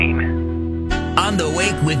on the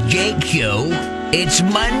Wake with Jake show, it's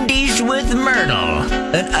Mondays with Myrtle,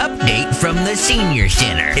 an update from the Senior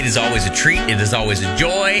Center. It is always a treat, it is always a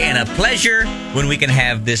joy and a pleasure when we can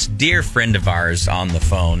have this dear friend of ours on the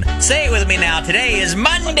phone. Say it with me now. Today is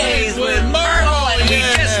Mondays with Myrtle, and we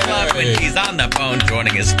just love when she's on the phone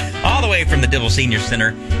joining us all the way from the Dibble Senior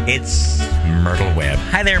Center. It's Myrtle Webb.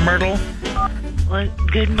 Hi there, Myrtle. Well,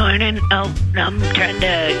 good morning. Oh, I'm trying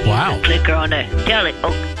to click on the tele.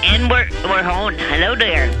 Oh, and we're on. Hello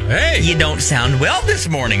there. Hey. You don't sound well this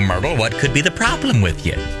morning, Myrtle. What could be the problem with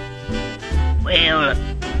you? Well,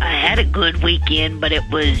 I had a good weekend, but it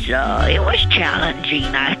was challenging.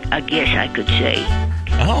 I guess I could say.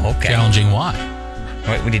 Oh, okay. Challenging why?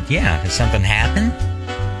 Did something happen?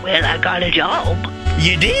 Well, I got a job.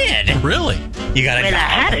 You did? Really? You got a job? Well, I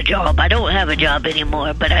had a job. I don't have a job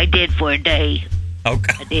anymore, but I did for a day.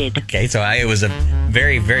 Okay. I did. Okay, so it was a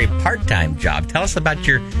very, very part-time job. Tell us about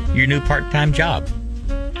your new part-time job.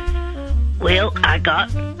 Well,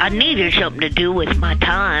 I needed something to do with my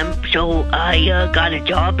time, so I got a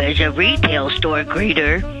job as a retail store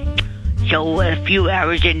greeter. So a few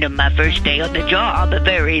hours into my first day on the job, a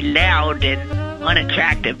very loud and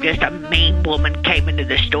unattractive, just a mean woman came into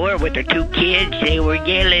the store with her two kids. They were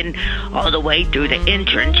yelling all the way through the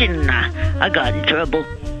entrance, and I got in trouble.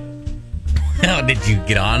 Did you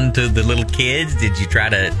get on to the little kids? Did you try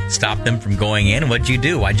to stop them from going in? What'd you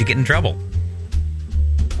do? Why'd you get in trouble?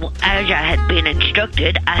 Well, as I had been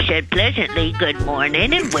instructed, I said pleasantly, "Good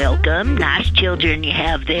morning and welcome. Nice children you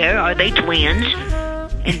have there. Are they twins?"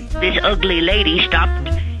 And this ugly lady stopped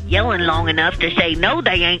yelling long enough to say, "No,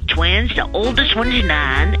 they ain't twins. The oldest one's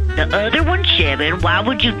 9, the other one's 7. Why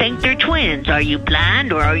would you think they're twins? Are you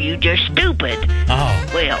blind or are you just stupid?" Oh.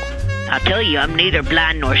 Well, I tell you, I'm neither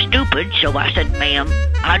blind nor stupid, so I said, "Ma'am,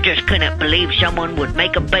 I just couldn't believe someone would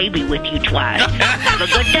make a baby with you twice. Have a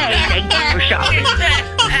good day. Thank you for shopping."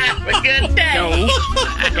 Have a good day. So,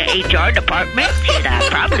 the HR department said I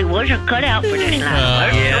probably wasn't cut out for this line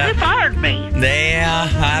of work, so they fired me. Yeah,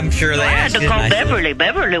 I'm sure they I had asked to you call nicely. Beverly.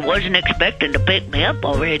 Beverly wasn't expecting to pick me up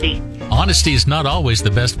already. Honesty is not always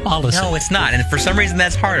the best policy. No, it's not. And for some reason,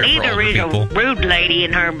 that's harder for Neither older is people. a rude lady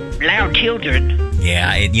and her loud children.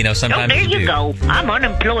 Yeah, sometimes Oh, there you do. go. I'm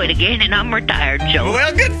unemployed again and I'm retired, so...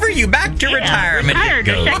 Well, good for you. Back to retirement Retired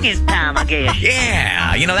it goes. the second time, I guess.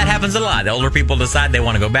 Yeah, that happens a lot. The older people decide they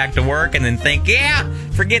want to go back to work and then think,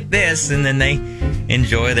 forget this, and then they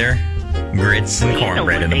enjoy their grits and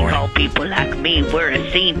cornbread in the They morning. call people like me, we're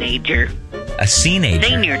a teenager. A teenager?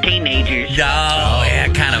 Senior teenagers. Oh, yeah,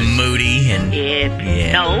 kind of moody and...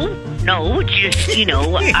 Yeah. No, it's just,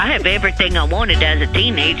 I have everything I wanted as a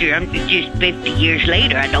teenager. I'm just 50 years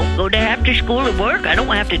later. I don't go to after school at work. I don't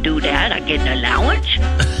have to do that. I get an allowance.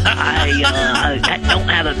 I don't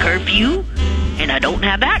have a curfew. And I don't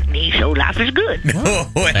have acne, so life is good. Well,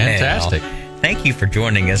 fantastic. Thank you for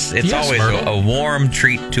joining us. It's Yes, always Myrtle. a warm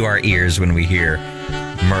treat to our ears when we hear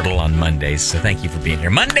Myrtle on Mondays. So thank you for being here.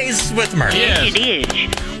 Mondays with Myrtle. Yeah. Yes, it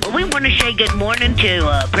is. Well, we want to say good morning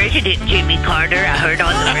to President Jimmy Carter. I heard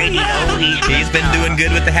on the radio He's been doing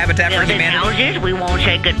good with the Habitat for building Humanity. houses. We want to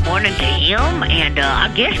say good morning to him and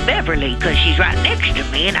I guess Beverly, because she's right next to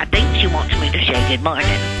me, and I think she wants me to say good morning.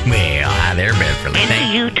 Well, hi there, Beverly. And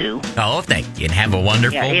Thank to you too. Oh, thank you, and have a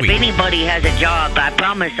wonderful Yeah, if week. anybody has a job, I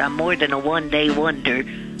promise I'm more than a one-day wonder.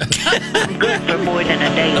 I'm good for more than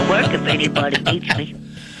a day of work if anybody needs me.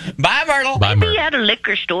 Bye, Myrtle. Bye, Maybe Myrtle. at a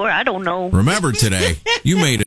liquor store, I don't know. Remember today, you made it.